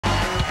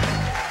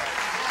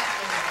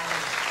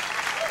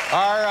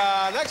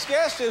Our next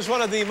guest is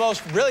one of the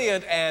most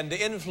brilliant and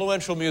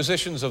influential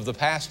musicians of the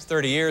past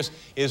 30 years.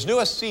 His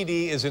newest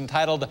CD is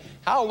entitled,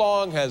 How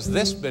Long Has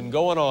This Been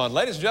Going On?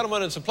 Ladies and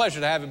gentlemen, it's a pleasure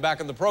to have him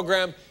back in the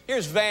program.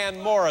 Here's Van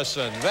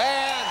Morrison.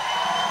 Van!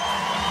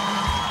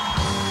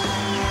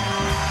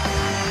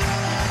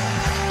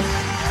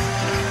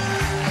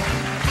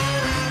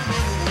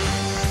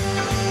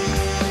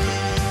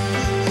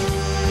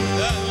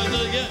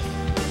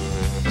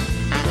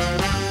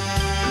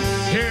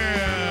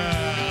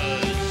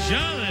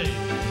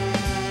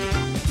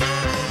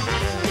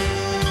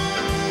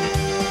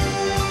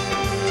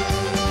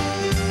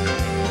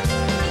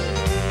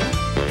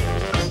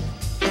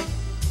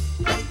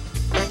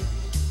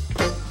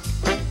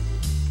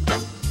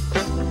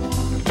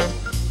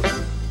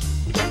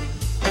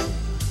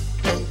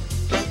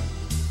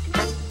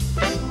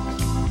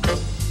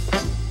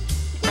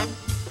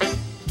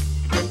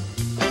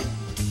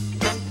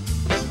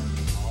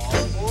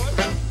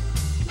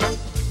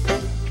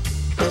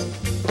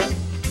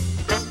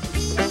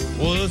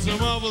 Well, it's a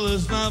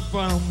marvelous night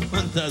from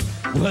Moondance,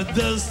 with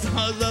the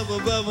stars up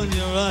above on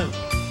your right.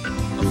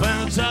 A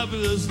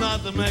fantabulous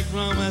night to make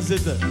romance at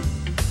the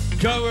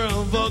cover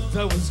of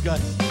October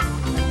skies.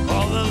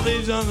 All the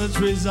leaves on the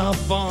trees are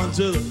falling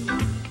to the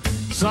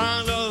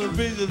sound of the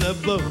breeze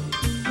that blow.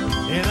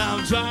 And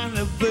I'm trying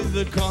to please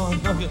the call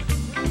of it,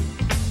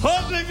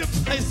 holding the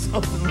place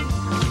open.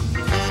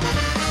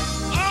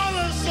 All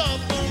the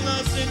soft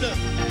moonlights in the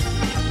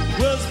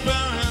whisper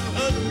and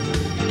hug.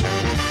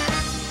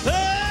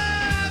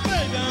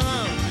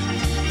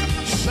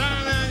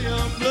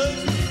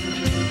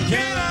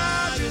 Can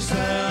I just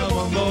have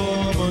one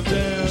more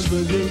dance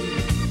with you,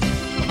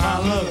 my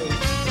love?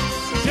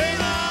 Can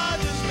I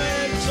just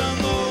make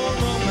some more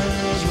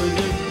romance with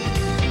you,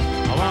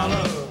 my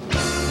love?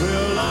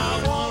 Well, I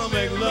wanna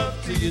make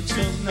love to you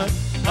tonight.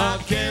 I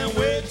can't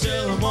wait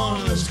till the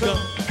morning has come.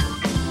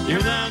 You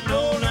and I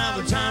know now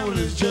the time when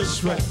it's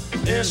just right.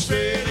 And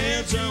straight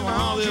into my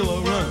heart it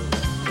will run.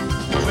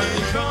 When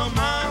you come,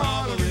 my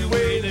heart will be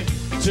waiting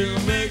to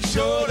make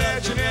sure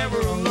that you're never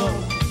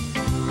alone.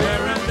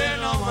 There and then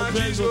all my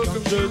dreams will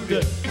come true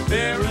good.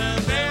 There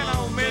and then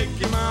I'll make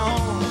you my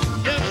own.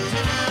 Every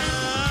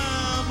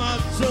time I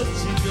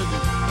touch you, good,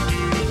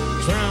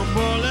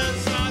 tremble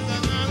inside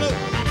and I know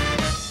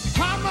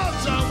how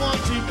much I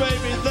want you,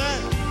 baby, that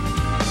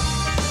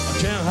I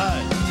can't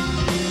hide.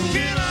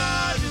 Can I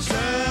just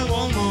have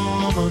one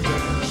more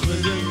dance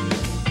with you,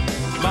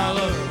 my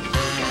love?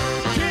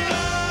 Can I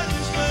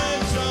just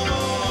make some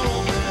more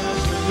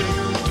romance with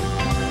you,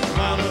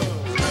 my love?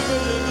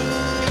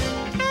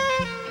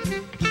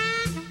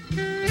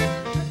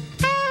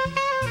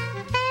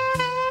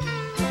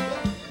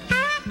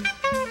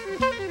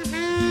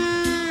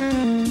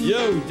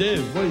 Yo,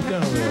 Dave, what are you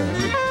doing over there?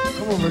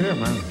 Come over here,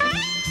 man.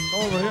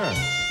 Come over here.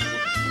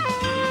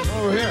 Come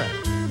over here.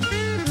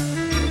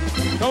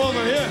 Come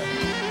over here.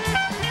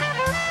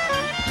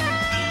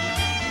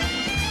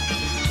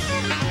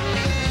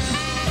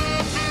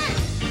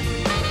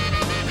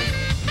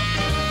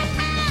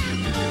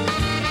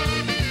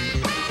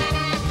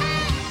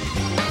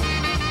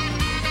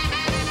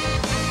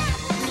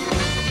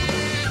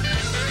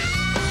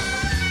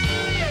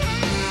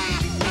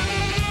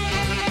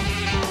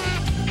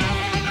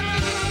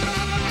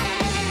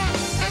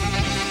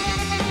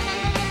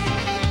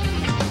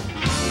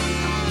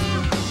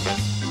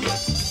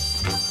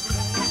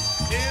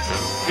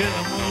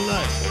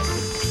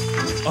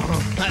 On a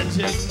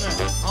magic night,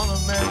 on a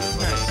magic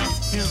night,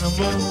 in the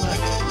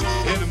moonlight,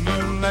 in the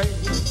moonlight.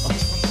 On a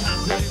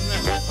magic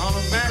night, on a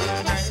magic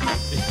night,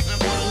 in the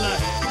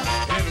moonlight,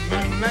 in the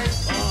moonlight.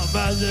 On a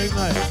magic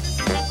night,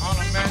 on a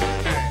magic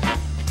night.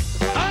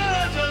 I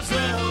just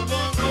have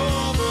one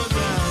more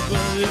dance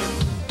with you.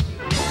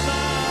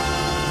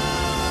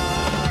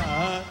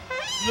 I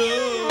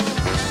love.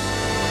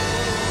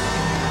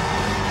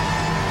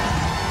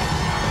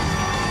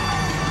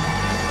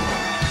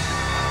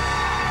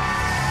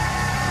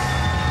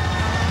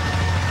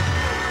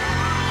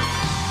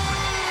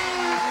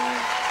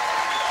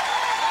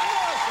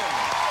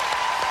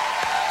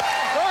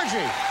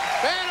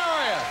 Van, how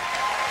are you?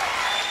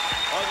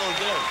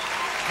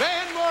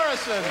 Van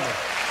Morrison.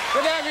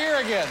 Good to have you here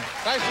again.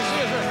 Nice to see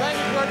you, sir. Thank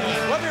you, George.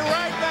 We'll be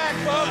right back,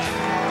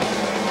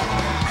 folks.